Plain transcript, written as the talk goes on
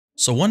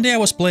So one day I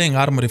was playing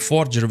ArmA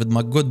Reforger with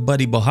my good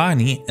buddy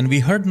Bohani, and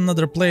we heard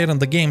another player in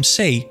the game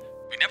say,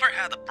 "We never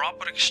had a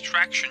proper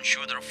extraction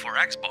shooter for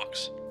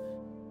Xbox."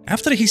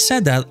 After he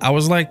said that, I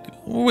was like,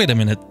 wait a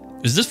minute,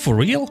 is this for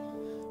real?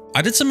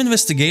 I did some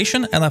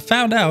investigation and I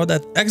found out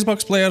that Xbox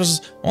players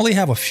only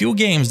have a few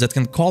games that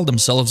can call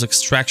themselves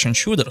extraction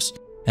shooters.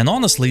 And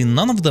honestly,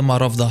 none of them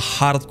are of the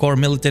hardcore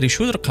military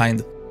shooter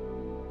kind.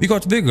 We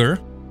got Vigor,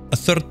 a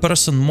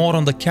third-person more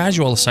on the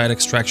casual side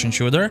extraction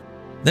shooter.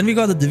 Then we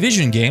got the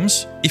Division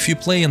games, if you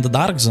play in the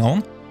Dark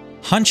Zone,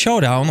 Hunt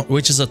Showdown,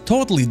 which is a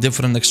totally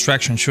different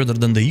extraction shooter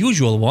than the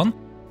usual one,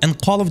 and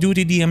Call of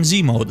Duty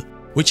DMZ mode,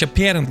 which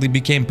apparently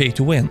became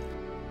pay-to-win.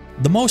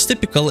 The most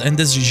typical and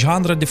this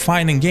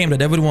genre-defining game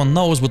that everyone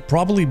knows would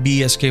probably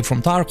be Escape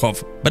from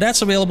Tarkov, but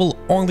that's available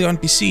only on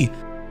PC.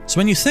 So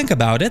when you think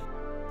about it,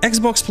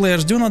 Xbox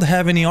players do not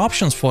have any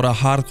options for a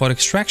hardcore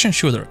extraction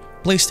shooter.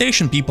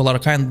 PlayStation people are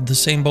kind of the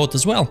same boat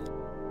as well.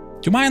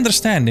 To my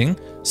understanding,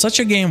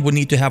 such a game would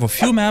need to have a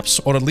few maps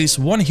or at least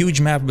one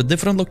huge map with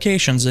different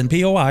locations and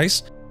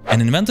POIs, an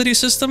inventory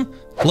system,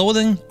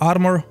 clothing,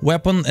 armor,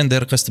 weapon and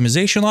their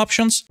customization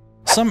options,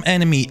 some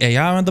enemy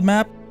AI on the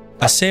map,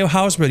 a save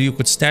house where you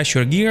could stash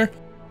your gear,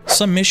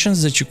 some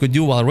missions that you could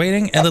do while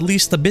raiding, and at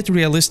least a bit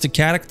realistic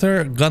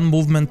character, gun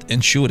movement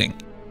and shooting.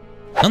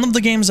 None of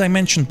the games I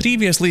mentioned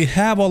previously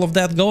have all of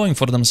that going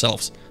for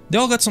themselves. They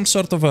all got some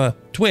sort of a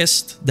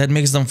twist that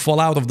makes them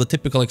fall out of the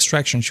typical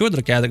extraction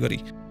shooter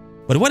category.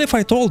 But what if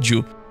I told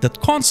you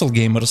that console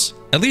gamers,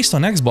 at least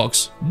on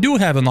Xbox, do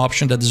have an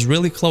option that is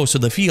really close to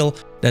the feel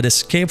that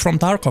Escape from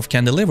Tarkov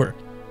can deliver?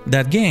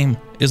 That game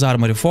is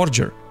ArmA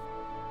Reforger.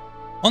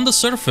 On the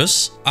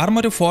surface,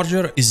 ArmA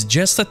Reforger is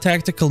just a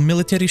tactical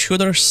military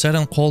shooter set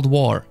in Cold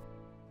War.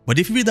 But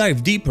if we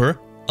dive deeper,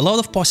 a lot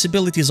of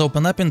possibilities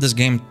open up in this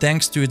game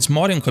thanks to its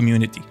modding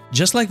community,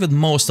 just like with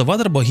most of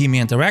other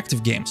Bohemia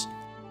Interactive games.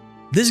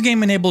 This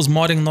game enables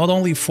modding not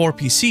only for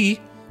PC,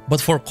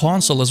 but for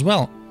console as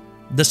well.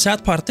 The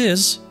sad part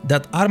is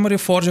that ArmA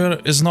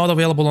Reforger is not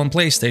available on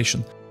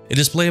PlayStation. It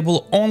is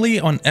playable only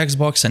on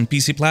Xbox and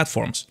PC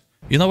platforms.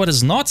 You know what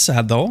is not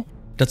sad though?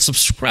 That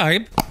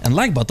subscribe and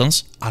like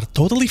buttons are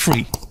totally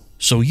free,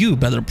 so you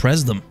better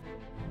press them.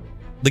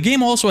 The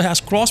game also has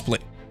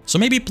crossplay, so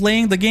maybe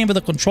playing the game with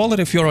a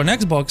controller if you're on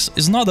Xbox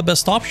is not the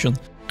best option,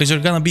 because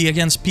you're gonna be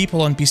against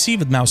people on PC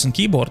with mouse and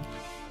keyboard.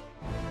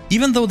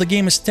 Even though the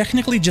game is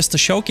technically just a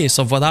showcase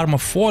of what ArmA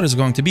 4 is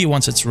going to be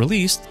once it's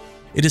released,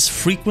 it is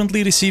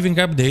frequently receiving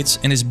updates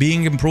and is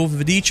being improved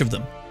with each of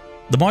them.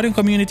 The modding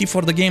community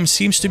for the game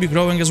seems to be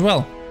growing as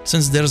well,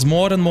 since there's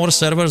more and more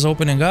servers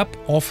opening up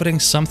offering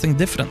something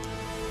different.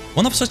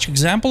 One of such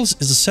examples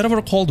is a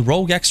server called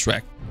Rogue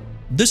Extract.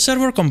 This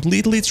server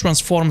completely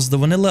transforms the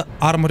vanilla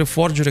ArmA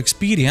Reforger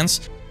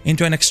experience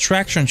into an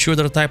extraction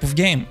shooter type of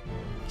game.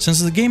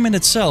 Since the game in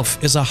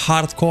itself is a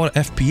hardcore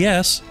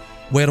FPS,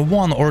 where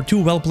one or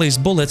two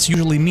well-placed bullets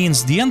usually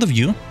means the end of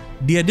you,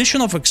 the addition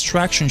of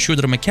extraction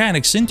shooter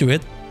mechanics into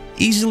it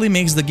easily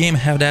makes the game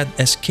have that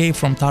Escape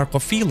from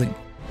Tarkov feeling.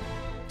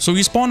 So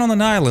you spawn on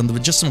an island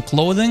with just some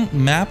clothing,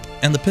 map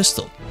and a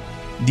pistol.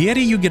 The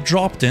area you get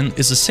dropped in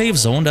is a safe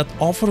zone that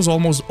offers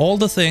almost all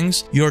the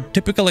things your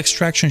typical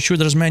extraction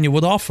shooter's menu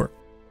would offer.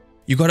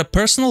 You got a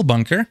personal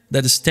bunker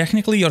that is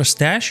technically your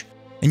stash,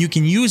 and you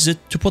can use it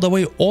to put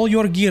away all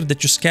your gear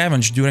that you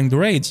scavenged during the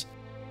raids.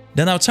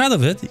 Then outside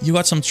of it, you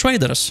got some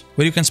traders,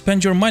 where you can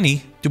spend your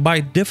money to buy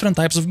different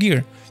types of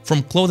gear,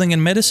 from clothing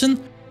and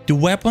medicine to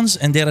weapons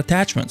and their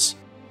attachments.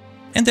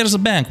 And there's a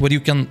bank where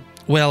you can,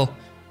 well,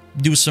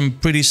 do some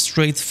pretty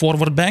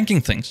straightforward banking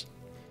things.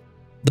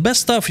 The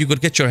best stuff you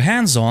could get your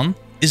hands on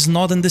is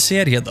not in this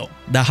area though.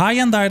 The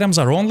high-end items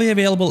are only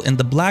available in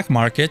the black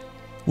market,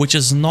 which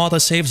is not a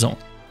safe zone.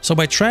 So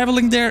by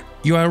traveling there,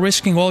 you are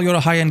risking all your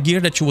high-end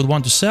gear that you would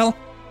want to sell,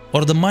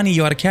 or the money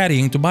you are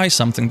carrying to buy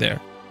something there.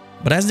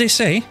 But as they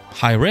say,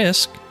 high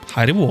risk,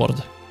 high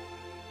reward.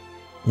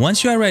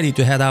 Once you are ready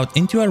to head out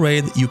into a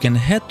raid, you can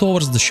head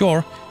towards the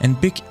shore and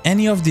pick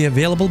any of the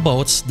available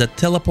boats that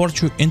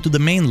teleport you into the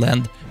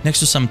mainland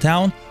next to some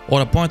town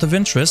or a point of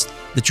interest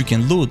that you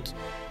can loot.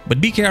 But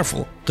be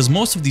careful, because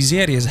most of these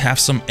areas have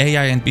some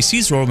AI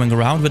NPCs roaming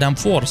around with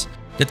M4s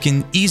that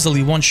can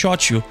easily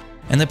one-shot you,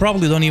 and they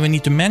probably don't even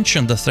need to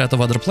mention the threat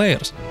of other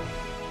players.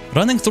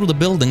 Running through the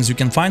buildings, you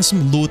can find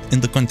some loot in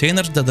the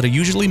containers that are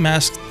usually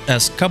masked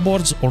as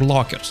cupboards or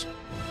lockers.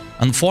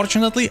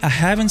 Unfortunately, I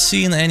haven't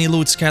seen any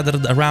loot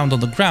scattered around on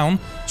the ground,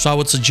 so I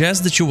would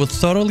suggest that you would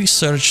thoroughly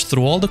search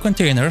through all the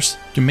containers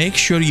to make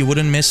sure you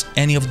wouldn't miss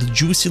any of the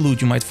juicy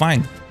loot you might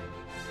find.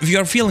 If you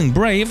are feeling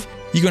brave,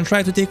 you can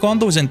try to take on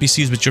those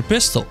NPCs with your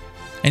pistol.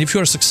 And if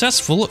you are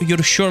successful,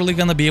 you're surely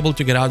gonna be able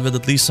to get out with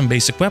at least some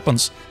basic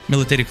weapons,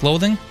 military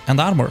clothing and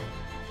armor.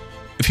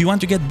 If you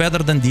want to get better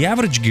than the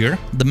average gear,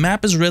 the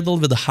map is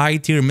riddled with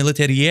high-tier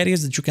military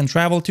areas that you can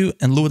travel to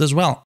and loot as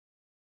well.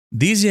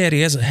 These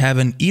areas have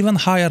an even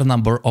higher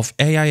number of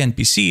AI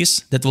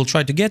NPCs that will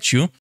try to get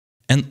you,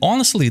 and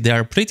honestly they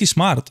are pretty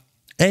smart.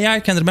 AI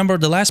can remember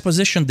the last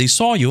position they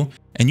saw you,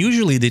 and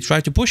usually they try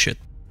to push it.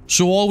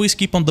 So always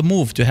keep on the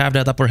move to have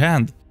that upper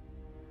hand.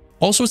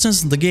 Also,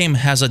 since the game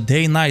has a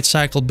day-night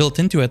cycle built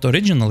into it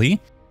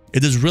originally,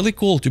 it is really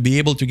cool to be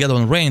able to get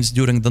on raids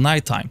during the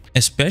nighttime,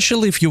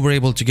 especially if you were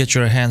able to get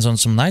your hands on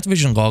some night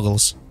vision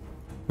goggles.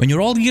 When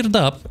you're all geared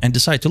up and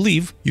decide to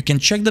leave, you can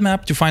check the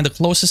map to find the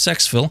closest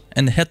exfil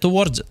and head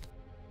towards it.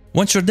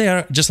 Once you're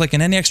there, just like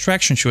in any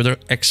extraction shooter,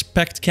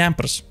 expect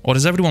campers, or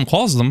as everyone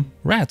calls them,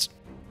 rats.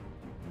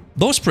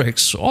 Those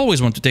pricks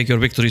always want to take your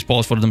victory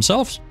spoils for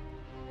themselves.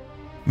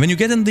 When you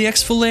get in the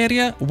exfil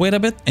area, wait a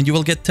bit and you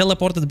will get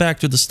teleported back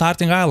to the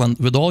starting island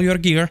with all your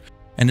gear,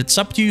 and it's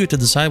up to you to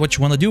decide what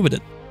you want to do with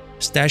it.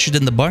 Stash it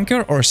in the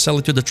bunker or sell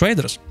it to the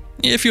traders.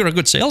 If you're a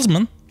good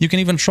salesman, you can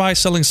even try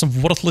selling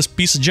some worthless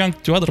piece of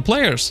junk to other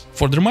players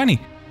for their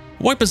money.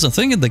 Wipe is a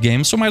thing in the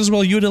game, so might as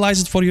well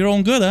utilize it for your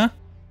own good, huh?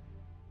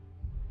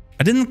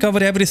 I didn't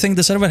cover everything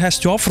the server has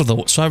to offer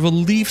though, so I will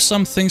leave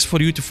some things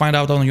for you to find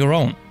out on your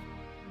own.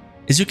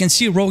 As you can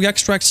see, Rogue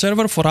Extract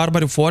server for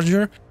ArmA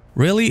Reforger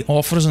really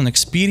offers an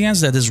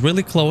experience that is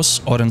really close,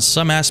 or in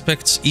some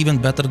aspects even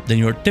better than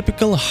your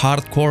typical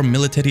hardcore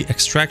military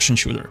extraction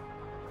shooter.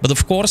 But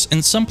of course,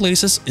 in some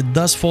places it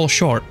does fall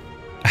short.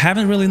 I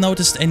haven't really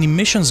noticed any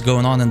missions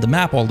going on in the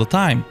map all the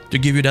time to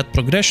give you that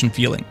progression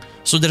feeling,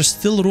 so there's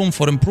still room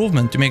for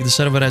improvement to make the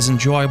server as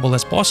enjoyable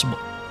as possible.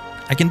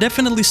 I can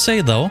definitely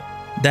say though,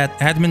 that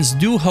admins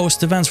do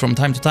host events from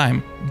time to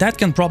time that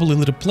can probably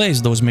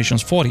replace those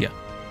missions for you.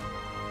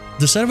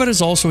 The server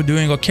is also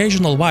doing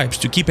occasional wipes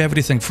to keep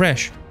everything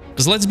fresh,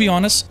 because let's be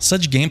honest,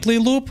 such gameplay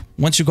loop,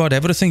 once you got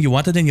everything you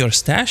wanted in your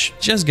stash,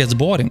 just gets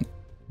boring.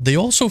 They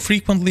also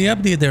frequently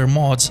update their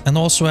mods and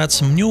also add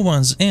some new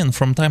ones in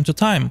from time to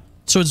time,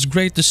 so it's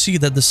great to see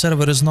that the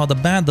server is not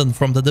abandoned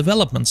from the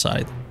development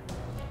side.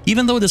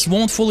 Even though this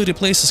won't fully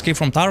replace Escape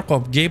from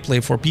Tarkov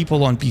gameplay for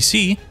people on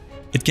PC,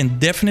 it can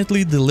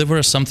definitely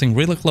deliver something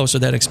really close to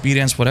that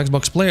experience for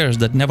Xbox players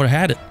that never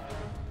had it.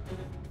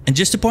 And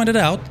just to point it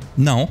out,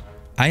 no,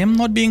 I am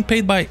not being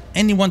paid by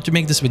anyone to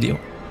make this video.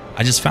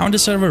 I just found the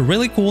server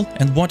really cool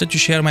and wanted to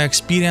share my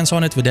experience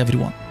on it with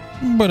everyone.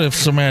 But if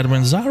some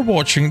admins are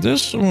watching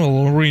this,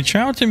 well, reach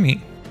out to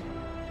me.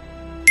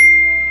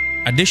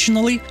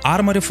 Additionally,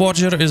 ArmA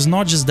Reforger is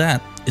not just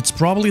that, it's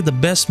probably the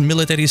best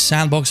military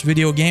sandbox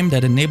video game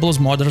that enables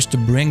modders to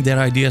bring their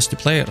ideas to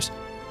players.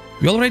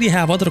 We already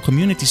have other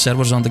community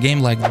servers on the game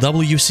like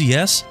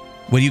WCS,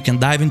 where you can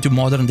dive into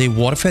modern day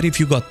warfare if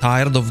you got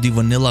tired of the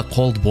vanilla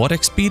Cold War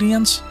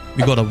experience.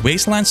 We got a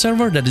Wasteland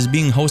server that is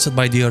being hosted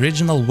by the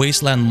original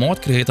Wasteland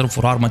mod creator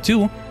for ArmA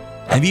 2,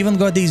 and we even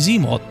got a Z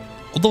mod,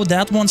 although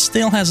that one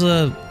still has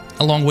a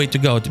long way to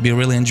go to be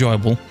really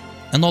enjoyable,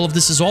 and all of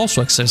this is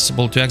also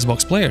accessible to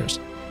Xbox players.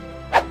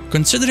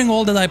 Considering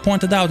all that I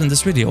pointed out in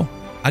this video,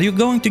 are you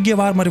going to give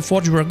ArmA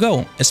Reforger a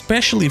go,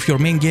 especially if your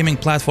main gaming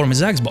platform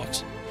is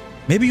Xbox?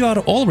 Maybe you are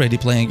already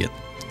playing it.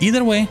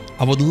 Either way,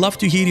 I would love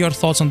to hear your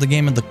thoughts on the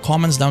game in the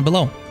comments down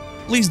below.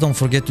 Please don't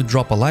forget to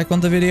drop a like on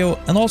the video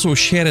and also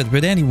share it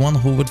with anyone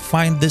who would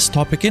find this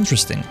topic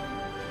interesting.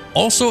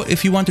 Also,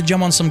 if you want to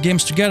jump on some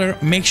games together,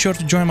 make sure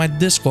to join my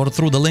Discord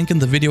through the link in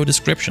the video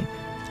description.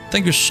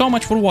 Thank you so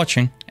much for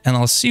watching, and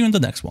I'll see you in the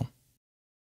next one.